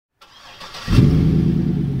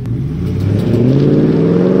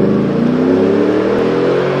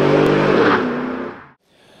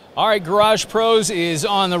right, Garage Pros is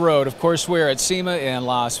on the road. Of course, we're at SEMA in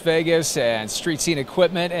Las Vegas and Street Scene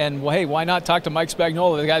Equipment. And, well, hey, why not talk to Mike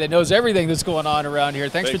Spagnola, the guy that knows everything that's going on around here.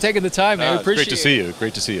 Thanks for taking the time, man. We appreciate it. Great to see you.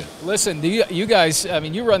 Great to see you. Listen, you guys, I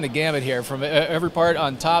mean, you run the gamut here from every part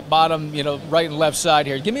on top, bottom, you know, right and left side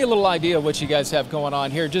here. Give me a little idea of what you guys have going on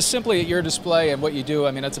here, just simply at your display and what you do.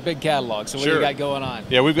 I mean, that's a big catalog. So what do you got going on?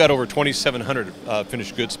 Yeah, we've got over 2,700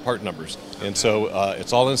 finished goods part numbers. And so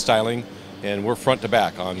it's all in styling. And we're front to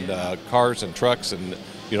back on cars and trucks and,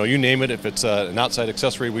 you know, you name it. If it's an outside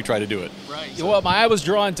accessory, we try to do it. Right. Well, my eye was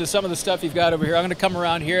drawn to some of the stuff you've got over here. I'm going to come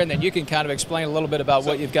around here, and then you can kind of explain a little bit about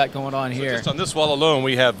what you've got going on here. Just on this wall alone,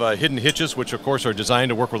 we have hidden hitches, which, of course, are designed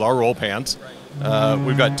to work with our roll pans.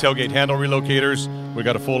 We've got tailgate handle relocators. We've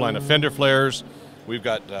got a full line of fender flares. We've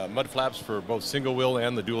got mud flaps for both single wheel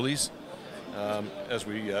and the dualies.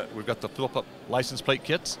 We've got the flip-up license plate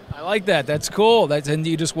kits. I like that. That's cool. And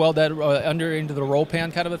you just weld that into the roll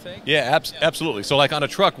pan kind of a thing? Yeah, absolutely. So like on a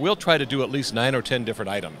truck, we'll try to do at least 9 or 10 different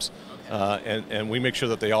items, and we make sure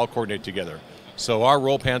that they all coordinate together. So our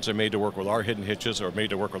roll pans are made to work with our hidden hitches or made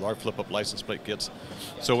to work with our flip-up license plate kits.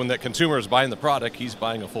 So when that consumer is buying the product, he's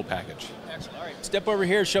buying a full package. Excellent. All right, step over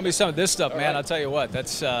here, show me some of this stuff, man. I'll tell you what,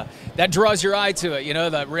 that draws your eye to it, you know,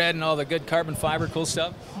 that red and all the good carbon fiber, cool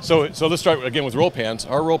stuff. So let's start again with roll pans.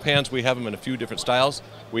 Our roll pans, we have them in a few different styles.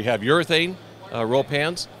 We have urethane roll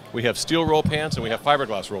pans, we have steel roll pans, and we have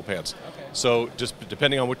fiberglass roll pans. Okay. So just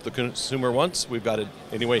depending on what the consumer wants, we've got it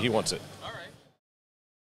any way he wants it.